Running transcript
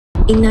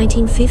In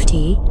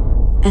 1950,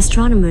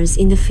 astronomers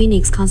in the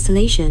Phoenix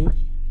constellation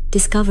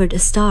discovered a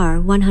star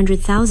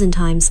 100,000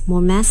 times more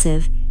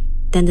massive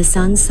than the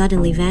Sun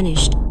suddenly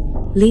vanished,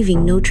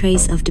 leaving no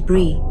trace of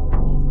debris.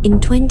 In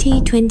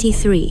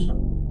 2023,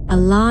 a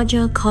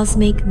larger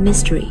cosmic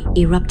mystery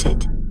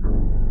erupted.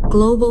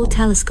 Global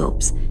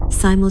telescopes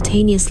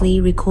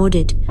simultaneously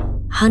recorded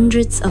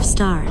hundreds of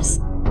stars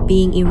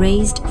being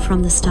erased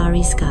from the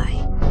starry sky.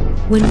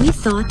 When we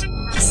thought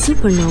a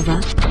supernova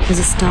was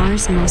a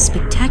star's most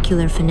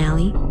spectacular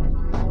finale,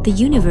 the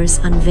universe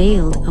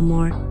unveiled a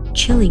more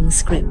chilling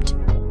script: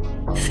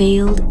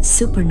 failed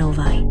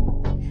supernovae.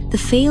 The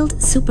failed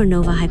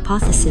supernova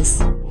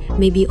hypothesis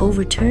may be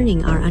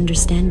overturning our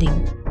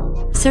understanding.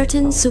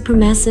 Certain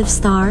supermassive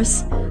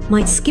stars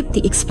might skip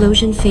the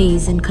explosion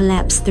phase and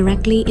collapse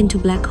directly into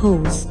black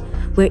holes,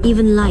 where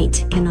even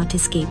light cannot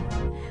escape.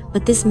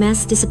 But this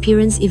mass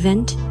disappearance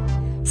event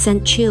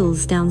sent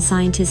chills down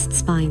scientists'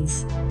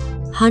 spines.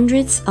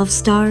 Hundreds of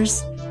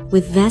stars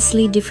with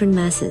vastly different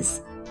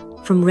masses,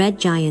 from red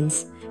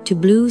giants to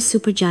blue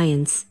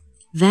supergiants,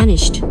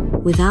 vanished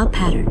without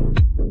pattern.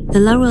 The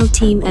Laurel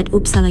team at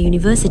Uppsala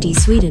University,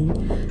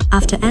 Sweden,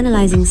 after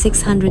analyzing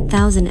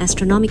 600,000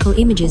 astronomical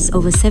images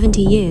over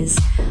 70 years,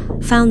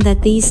 found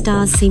that these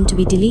stars seemed to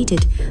be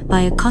deleted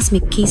by a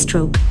cosmic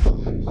keystroke,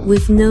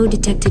 with no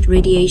detected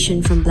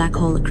radiation from black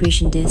hole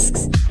accretion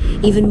disks.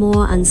 Even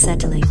more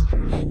unsettling,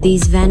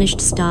 these vanished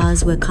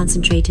stars were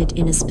concentrated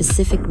in a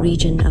specific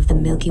region of the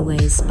Milky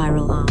Way's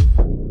spiral arm.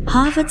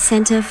 Harvard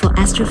Center for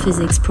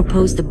Astrophysics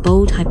proposed the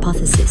bold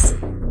hypothesis: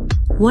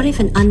 what if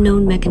an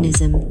unknown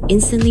mechanism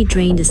instantly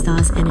drained a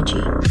star's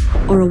energy,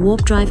 or a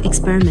warp drive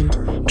experiment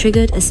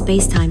triggered a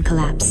space-time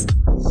collapse?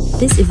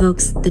 This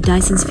evokes the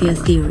Dyson sphere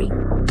theory.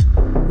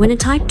 When a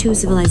Type II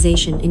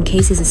civilization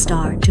encases a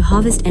star to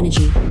harvest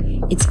energy,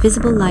 its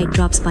visible light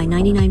drops by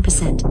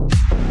 99%.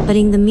 But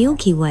in the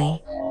Milky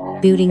Way,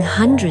 building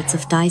hundreds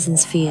of Dyson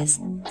spheres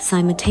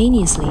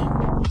simultaneously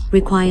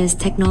requires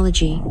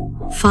technology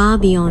far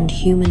beyond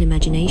human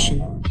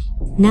imagination.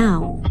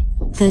 Now,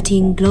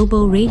 13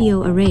 global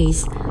radio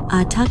arrays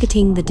are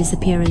targeting the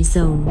disappearance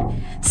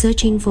zone,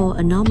 searching for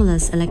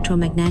anomalous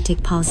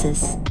electromagnetic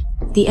pulses.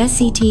 The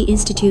SCT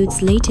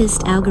Institute's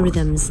latest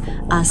algorithms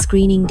are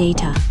screening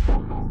data.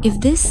 If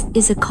this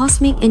is a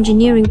cosmic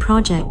engineering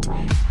project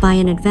by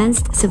an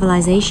advanced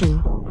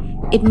civilization,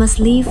 it must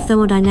leave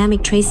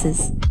thermodynamic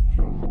traces.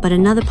 But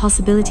another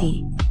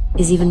possibility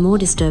is even more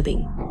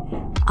disturbing.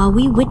 Are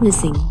we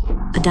witnessing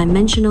a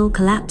dimensional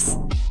collapse?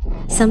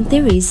 Some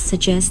theories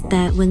suggest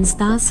that when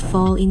stars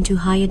fall into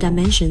higher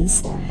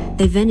dimensions,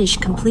 they vanish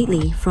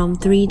completely from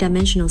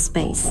three-dimensional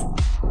space,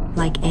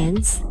 like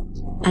ants,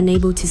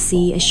 unable to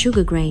see a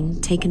sugar grain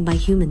taken by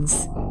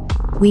humans.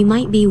 We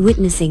might be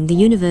witnessing the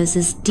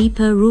universe's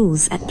deeper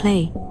rules at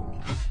play.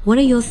 What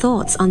are your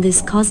thoughts on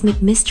this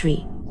cosmic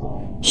mystery?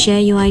 Share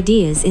your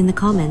ideas in the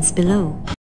comments below.